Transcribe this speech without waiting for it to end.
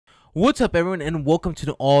What's up, everyone, and welcome to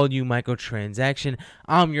the all-new microtransaction.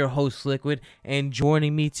 I'm your host, Liquid, and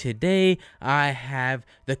joining me today, I have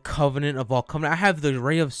the Covenant of all Covenant. I have the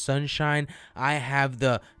Ray of Sunshine. I have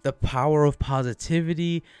the Power of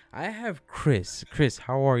Positivity. I have Chris. Chris,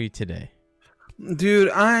 how are you today? Dude,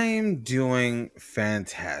 I'm doing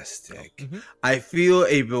fantastic. I feel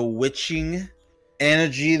a bewitching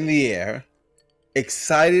energy in the air,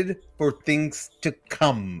 excited for things to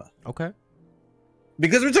come. Okay.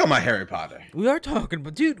 Because we're talking about Harry Potter. We are talking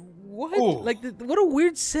about, dude, what? Ooh. Like, what a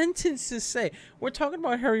weird sentence to say. We're talking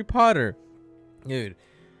about Harry Potter. Dude,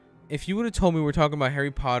 if you would have told me we're talking about Harry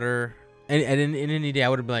Potter and in any day, I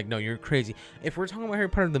would have been like, no, you're crazy. If we're talking about Harry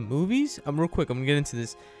Potter, the movies, real quick, I'm going to get into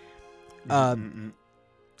this.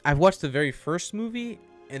 I've watched the very first movie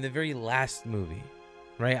and the very last movie,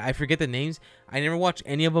 right? I forget the names. I never watched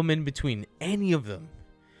any of them in between, any of them.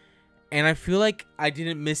 And I feel like I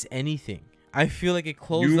didn't miss anything. I feel like it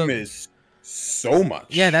closed up. You miss so much.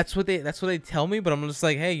 Yeah, that's what they tell me, but I'm just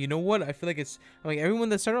like, hey, you know what? I feel like I'm like, everyone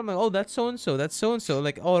that started, I'm like, oh, that's so and so, that's so and so.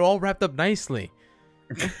 Like, oh, it all wrapped up nicely.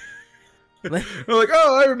 Like,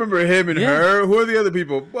 oh, I remember him and her. Who are the other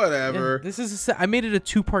people? Whatever. Yeah, this is I made it a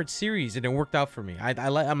 2-part series, and it worked out for me.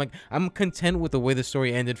 I'm content with the way the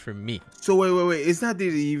story ended for me. So wait. It's not that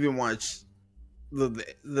you even watched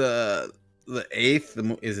the eighth.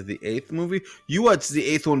 Is it the eighth movie? You watched the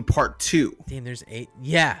eighth one, part 2. Damn, there's 8.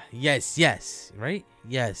 Yeah, yes, right,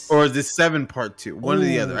 yes. Or is this 7 part 2? One or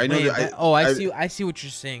the other. I know that. I see what you're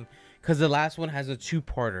saying, because the last one has a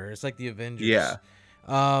 2-parter. It's like the Avengers. Yeah.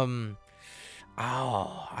 Oh,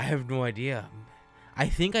 I have no idea. I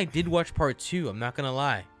think I did watch part 2. I'm not gonna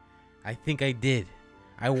lie. I think I did.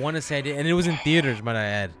 I want to say I did, and it was in theaters, might I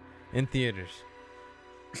add, in theaters.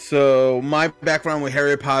 So my background with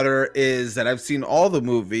Harry Potter is that I've seen all the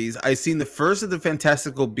movies. I've seen the first of the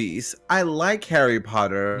Fantastical Beasts. I like Harry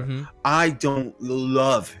Potter. I don't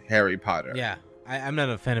love Harry Potter. Yeah, I'm not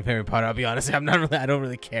a fan of Harry Potter. I'll be honest. I don't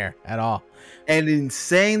really care at all. And in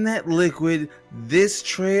saying that, Liquid, this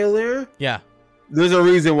trailer. Yeah. There's a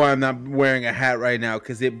reason why I'm not wearing a hat right now,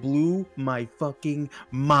 because it blew my fucking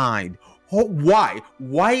mind. Why?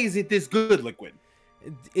 Why is it this good, Liquid?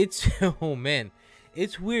 It's oh man.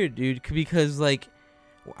 It's weird, dude, because, like,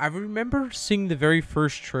 I remember seeing the very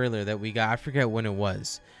first trailer that we got. I forget when it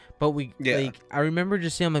was. But I remember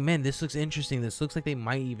just saying, I'm like, man, this looks interesting. This looks like they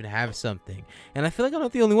might even have something. And I feel like I'm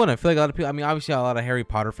not the only one. I feel like a lot of people, I mean, obviously a lot of Harry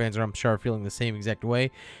Potter fans are, I'm sure, feeling the same exact way.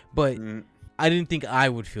 But I didn't think I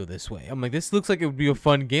would feel this way. I'm like, this looks like it would be a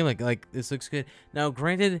fun game. Like this looks good. Now,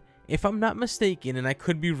 granted, if I'm not mistaken, and I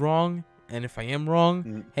could be wrong, and if I am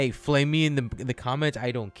wrong, hey, flame me in the comments.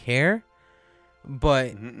 I don't care.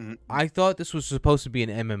 But I thought this was supposed to be an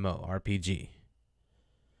MMO RPG.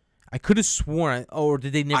 I could have sworn, or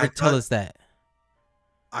did they never tell us that?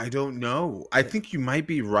 I don't know. I think you might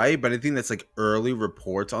be right, but I think that's like early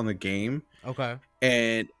reports on the game. Okay.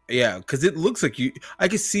 And yeah, because it looks like I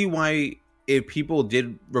could see why if people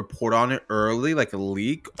did report on it early, like a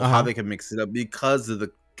leak, how they could mix it up because of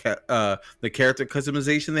the character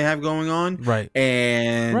customization they have going on, right?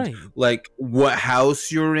 And like what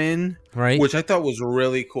house you're in, right? Which I thought was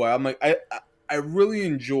really cool. I'm like, I really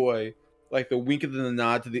enjoy like the wink and the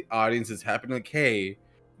nod to the audience that's happening. Like, hey,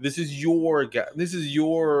 this is your I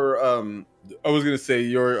was gonna say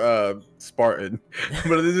your Spartan,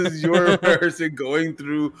 but this is your person going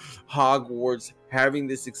through Hogwarts, having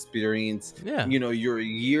this experience. Yeah, you know, you're a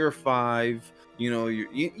year 5. You know,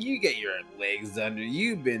 you get your legs under.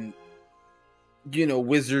 You've been,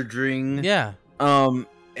 wizarding. Yeah.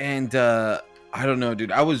 And I don't know,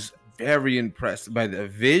 dude. I was very impressed by the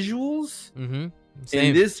visuals. In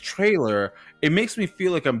this trailer. It makes me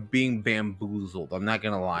feel like I'm being bamboozled. I'm not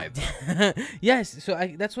gonna lie. Yes. So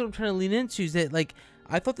that's what I'm trying to lean into. Is that, like,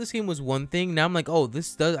 I thought this game was one thing. Now I'm like, oh,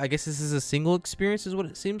 I guess this is a single experience. Is what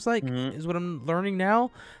it seems like. Is what I'm learning now.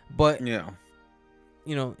 But yeah,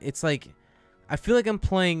 it's like, I feel like I'm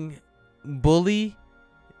playing Bully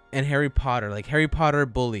and Harry Potter, like Harry Potter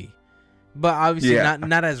Bully, but obviously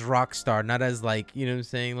not as Rockstar, not as, like, you know what I'm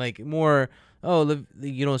saying, like more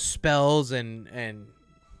spells and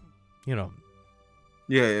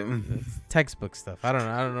textbook stuff. I don't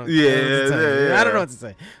know. I don't know what to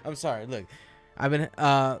say. I'm sorry. Look, I've been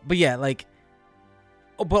but yeah, like,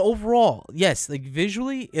 but overall, yes, like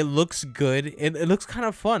visually it looks good. It looks kind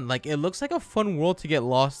of fun. Like, it looks like a fun world to get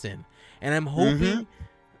lost in. And I'm hoping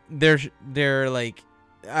they're like,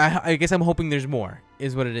 I guess I'm hoping there's more,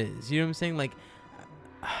 is what it is. You know what I'm saying? Like,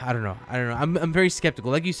 I don't know. I'm very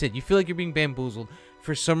skeptical. Like you said, you feel like you're being bamboozled.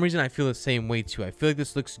 For some reason, I feel the same way too. I feel like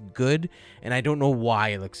this looks good, and I don't know why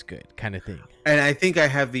it looks good, kind of thing. And I think I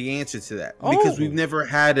have the answer to that because we've never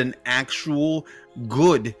had an actual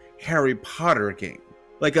good Harry Potter game,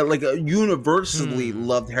 like a universally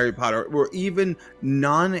loved Harry Potter, where even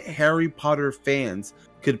non-Harry Potter fans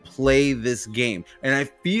could play this game. And I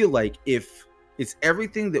feel like if it's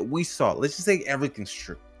everything that we saw, let's just say everything's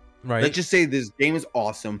true. Right. Let's just say this game is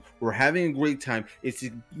awesome. We're having a great time. It's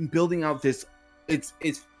building out this.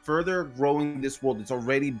 It's further growing this world. It's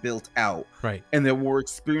already built out. Right. And then we're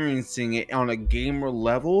experiencing it on a gamer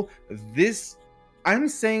level. I'm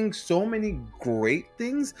saying so many great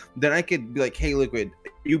things that I could be like, hey, Liquid,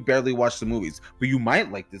 you barely watch the movies, but you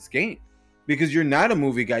might like this game because you're not a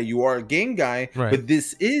movie guy. You are a game guy. Right. But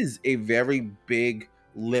this is a very big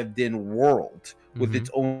lived-in world with its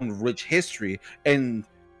own rich history. And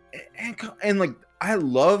like, I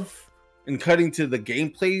love and cutting to the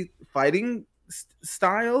gameplay fighting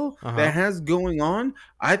style that has going on.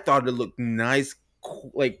 I thought it looked nice,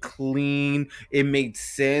 like clean. It made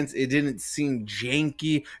sense. It didn't seem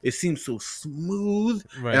janky. It seemed so smooth.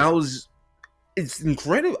 Right. And it's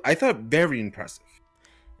incredible. I thought very impressive.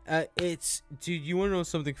 Dude, you want to know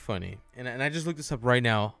something funny? And I just looked this up right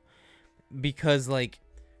now because like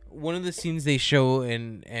one of the scenes they show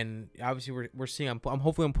and obviously we're seeing. I'm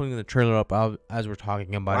hopefully I'm putting the trailer up as we're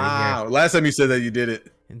talking about it here. Wow, last time you said that you did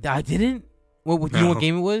it. I didn't. What? Do you know what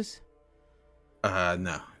game it was?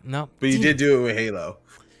 No. No. But you did do it with Halo.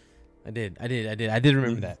 I did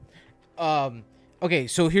remember that. Okay,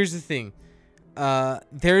 so here's the thing.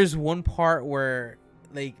 There's one part where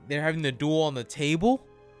like they're having the duel on the table,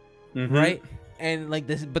 right? And like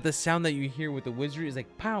this, but the sound that you hear with the wizard is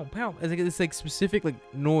like pow pow. It's like specific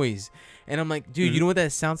like noise, and I'm like, dude, you know what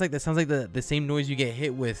that sounds like? That sounds like the same noise you get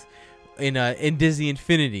hit with in Disney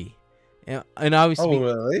Infinity, and obviously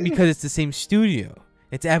because it's the same studio.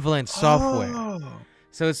 It's Avalanche Software.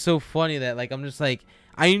 So it's so funny that like I'm just like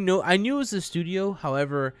I knew it was the studio.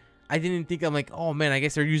 However, I didn't think I'm like, oh man, I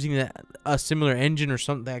guess they're using a similar engine or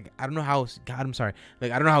something. Like, I don't know how. God, I'm sorry.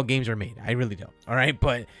 Like I don't know how games are made. I really don't. All right,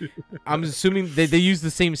 but I'm assuming they use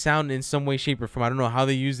the same sound in some way, shape, or form. I don't know how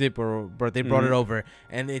they used it, but they brought it over,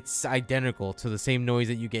 and it's identical to the same noise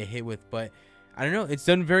that you get hit with. But I don't know. It's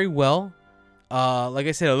done very well. Like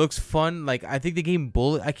I said, it looks fun. Like I think the game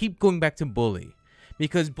Bully. I keep going back to Bully.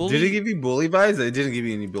 Because Bully... Did it give you Bully vibes? It didn't give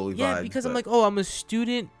you any Bully vibes. Yeah, because I'm like, oh, I'm a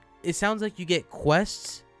student. It sounds like you get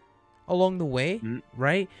quests along the way,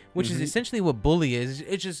 right? Which is essentially what Bully is.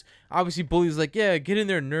 It's just, obviously, Bully's like, yeah, get in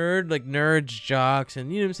there, nerd. Like, nerds, jocks,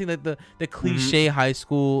 and, you know what I'm saying? Like, the cliche high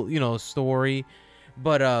school, you know, story.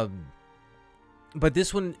 But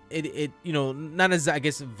this one, it you know, not as, I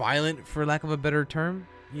guess, violent, for lack of a better term.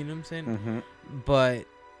 You know what I'm saying? But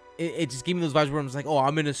it just gave me those vibes where I'm just like, oh,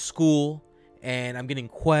 I'm in a school... and I'm getting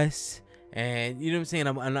quests, and you know what I'm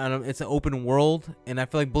saying. It's an open world, and I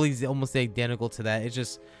feel like Bully's almost identical to that. It's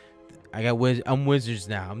just I'm Wizards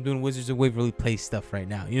now. I'm doing Wizards of Waverly Place stuff right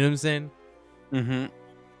now. You know what I'm saying?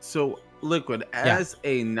 So, Liquid, as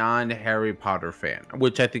a non-Harry Potter fan,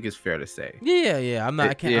 which I think is fair to say. Yeah. I'm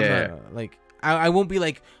not. I'm not like I won't be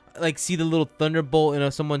like see the little thunderbolt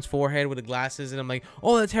in someone's forehead with the glasses, and I'm like,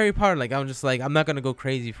 oh, that's Harry Potter. Like I'm just like I'm not gonna go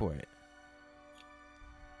crazy for it.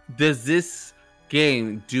 Does this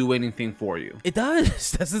game do anything for you? It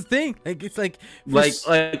does. That's the thing. Like it's like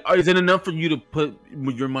is it enough for you to put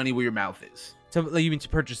your money where your mouth is? So like, you mean to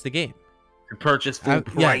purchase the game? To purchase full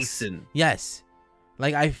price and yes.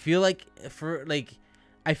 Like I feel like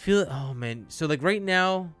oh man. So like right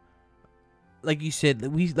now, like you said,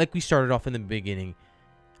 we started off in the beginning.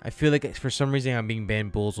 I feel like for some reason I'm being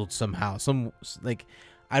bamboozled somehow.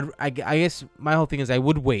 I guess my whole thing is I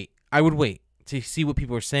would wait to see what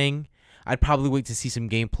people are saying. I'd probably wait to see some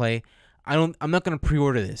gameplay. I'm not gonna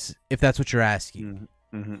pre-order this if that's what you're asking.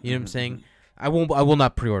 You know what I'm saying? I will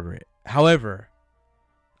not pre-order it. However,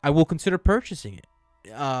 I will consider purchasing it.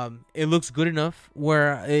 It looks good enough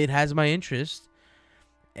where it has my interest,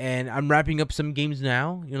 and I'm wrapping up some games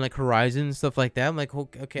now. You know, like Horizon and stuff like that. I'm like,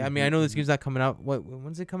 okay. I mean, I know this game's not coming out.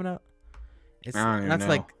 When's it coming out? It's that's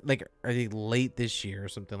like are they late this year or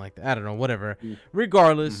something like that? I don't know. Whatever.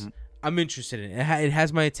 Regardless. I'm interested in it. It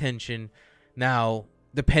has my attention. Now,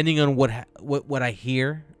 depending on what I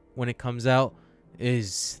hear when it comes out,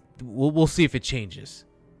 we'll see if it changes.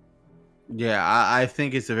 Yeah, I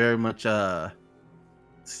think it's a very much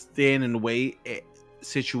stand and wait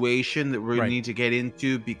situation that we need to get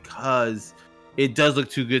into because it does look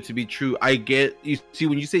too good to be true. You see,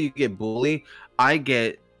 when you say you get Bully, I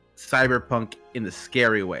get Cyberpunk in the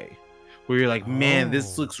scary way, where you're like, man,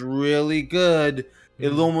 this looks really good.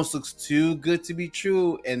 It almost looks too good to be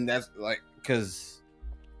true, and that's like because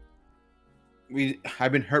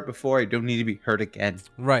I've been hurt before. I don't need to be hurt again.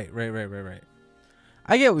 Right.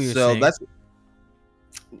 I get what you're saying. That's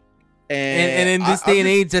and in this day and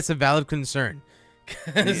age, that's a valid concern.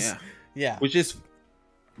 Yeah.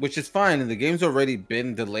 Which is fine, and the game's already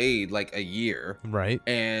been delayed like a year, right?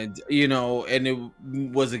 And and it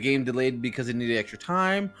was a game delayed because it needed extra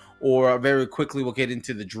time, or very quickly we'll get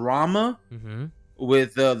into the drama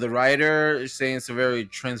with the writer saying some very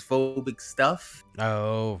transphobic stuff.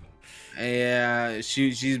 Oh, yeah,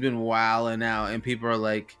 she's been wilding out, and people are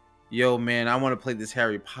like, "Yo, man, I want to play this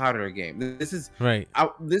Harry Potter game." This is right.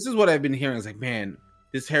 This is what I've been hearing. It's like, man,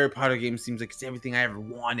 this Harry Potter game seems like it's everything I ever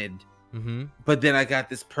wanted. But then I got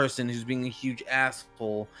this person who's being a huge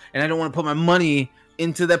asshole, and I don't want to put my money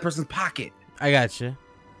into that person's pocket. I got you.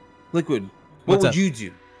 Liquid, what would you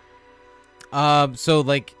do? So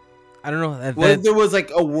like, I don't know. If there was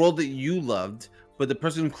like a world that you loved, but the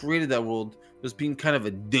person who created that world was being kind of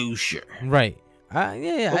a doucher. Right.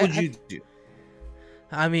 Yeah. What would you do?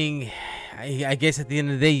 I mean, I guess at the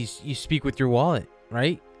end of the day, you speak with your wallet,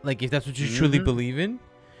 right? Like, if that's what you truly believe in.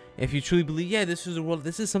 If you truly believe, yeah, this is a world,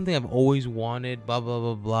 this is something I've always wanted, blah, blah,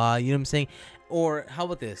 blah, blah. You know what I'm saying? Or how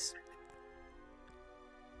about this?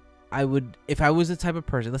 I would, if I was the type of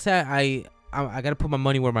person, let's say I got to put my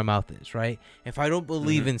money where my mouth is, right? If I don't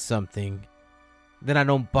believe in something, then I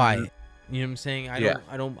don't buy it. You know what I'm saying? I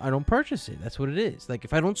don't purchase it. That's what it is. Like,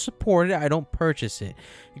 if I don't support it, I don't purchase it.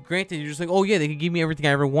 Granted, you're just like, oh yeah, they can give me everything I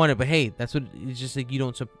ever wanted, but hey, that's what it's just like. You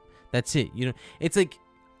don't. That's it. You know, it's like.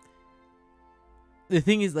 The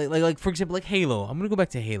thing is, like for example, like Halo. I'm gonna go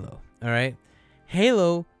back to Halo. All right,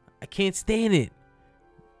 Halo. I can't stand it,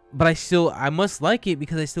 but I must like it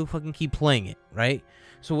because I still fucking keep playing it, right?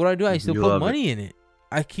 So what do? I still put money in it.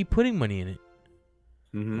 I keep putting money in it,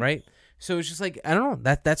 right? So it's just like, I don't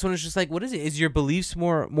know. That's when it's just like, what is it? Is your beliefs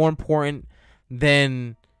more important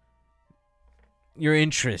than your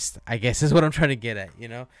interest? I guess is what I'm trying to get at. You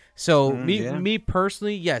know. So me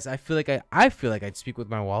personally, yes, I feel like I'd speak with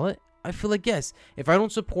my wallet. I feel like, yes, if I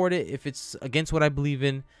don't support it, if it's against what I believe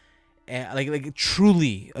in, like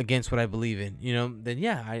truly against what I believe in, you know, then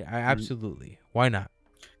yeah, I absolutely. Why not?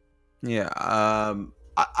 Yeah.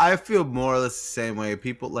 I feel more or less the same way.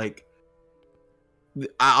 People like,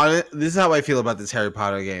 this is how I feel about this Harry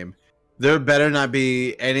Potter game. There better not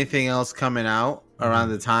be anything else coming out around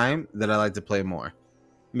the time that I like to play more.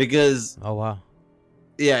 Because, oh, wow.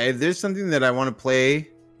 Yeah, if there's something that I want to play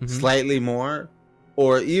slightly more,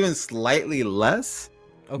 or even slightly less,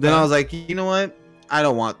 then I was like, you know what?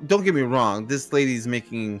 Don't get me wrong. This lady's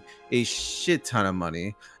making a shit ton of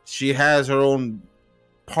money. She has her own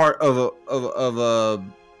part of a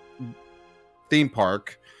theme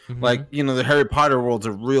park. Like, you know, the Harry Potter world's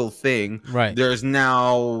a real thing. Right. There's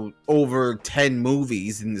now over 10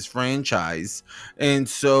 movies in this franchise. And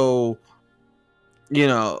so, you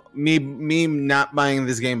know, me not buying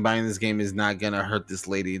this game is not going to hurt this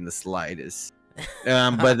lady in the slightest.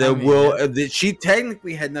 But she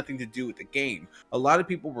technically had nothing to do with the game. A lot of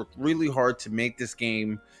people worked really hard to make this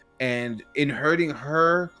game, and in hurting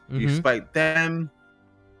her, you spite them.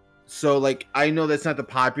 So, like, I know that's not the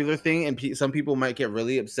popular thing, and some people might get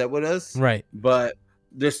really upset with us, right? But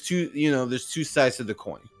there's two sides to the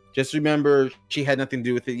coin. Just remember, she had nothing to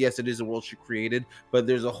do with it. Yes, it is a world she created, but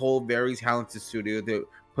there's a whole very talented studio that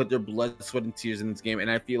put their blood, sweat, and tears in this game, and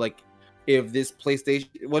I feel like if this PlayStation,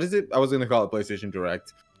 what is it? I was going to call it PlayStation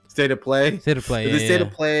Direct. State of Play. State of Play. The State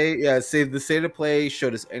of Play. Say the State of Play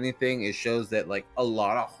showed us anything. It shows that like a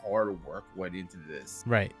lot of hard work went into this.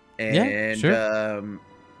 Right. And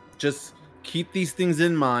just keep these things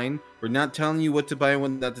in mind. We're not telling you what to buy and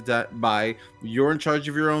what not to buy. You're in charge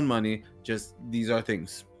of your own money. Just these are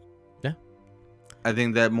things. Yeah. I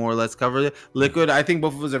think that more or less covered it. Liquid, I think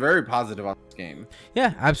both of us are very positive on this game.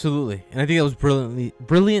 Yeah, absolutely. And I think that was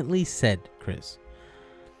brilliantly said, Chris.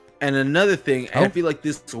 And another thing, I feel like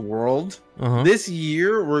this world, this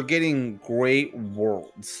year, we're getting great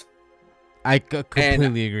worlds. I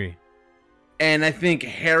completely agree. And I think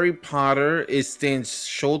Harry Potter stands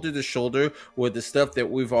shoulder to shoulder with the stuff that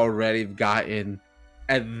we've already gotten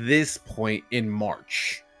at this point in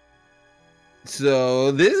March.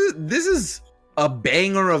 So this is a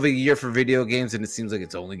banger of a year for video games, and it seems like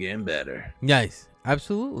it's only getting better. Nice.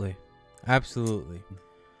 Absolutely.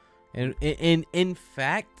 And in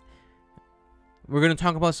fact, we're going to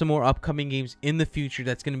talk about some more upcoming games in the future.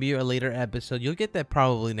 That's going to be a later episode. You'll get that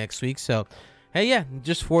probably next week. So, hey, yeah,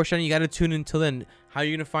 just foreshadowing. You got to tune in until then. How are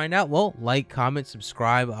you going to find out? Well, like, comment,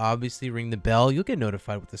 subscribe, obviously ring the bell. You'll get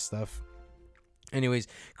notified with this stuff. Anyways,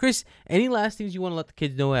 Chris, any last things you want to let the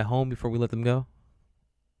kids know at home before we let them go?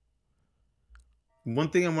 One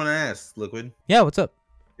thing I want to ask, Liquid. Yeah, what's up?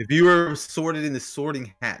 If you were sorted in the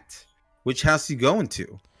Sorting Hat, which house you going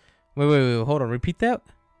to? Wait, hold on. Repeat that.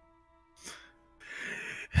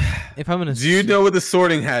 If I'm gonna, do you know what the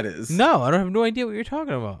Sorting Hat is? No, I don't have no idea what you're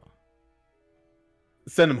talking about.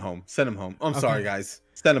 Send him home. Send him home. I'm sorry, guys.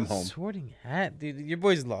 Send him home. Sorting Hat, dude. Your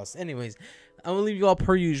boy's lost. Anyways, I'm gonna leave you all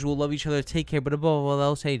per usual. Love each other. Take care. But above all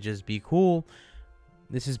else, hey, just be cool.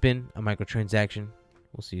 This has been a microtransaction.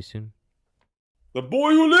 We'll see you soon. The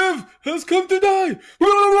boy who lived has come to die.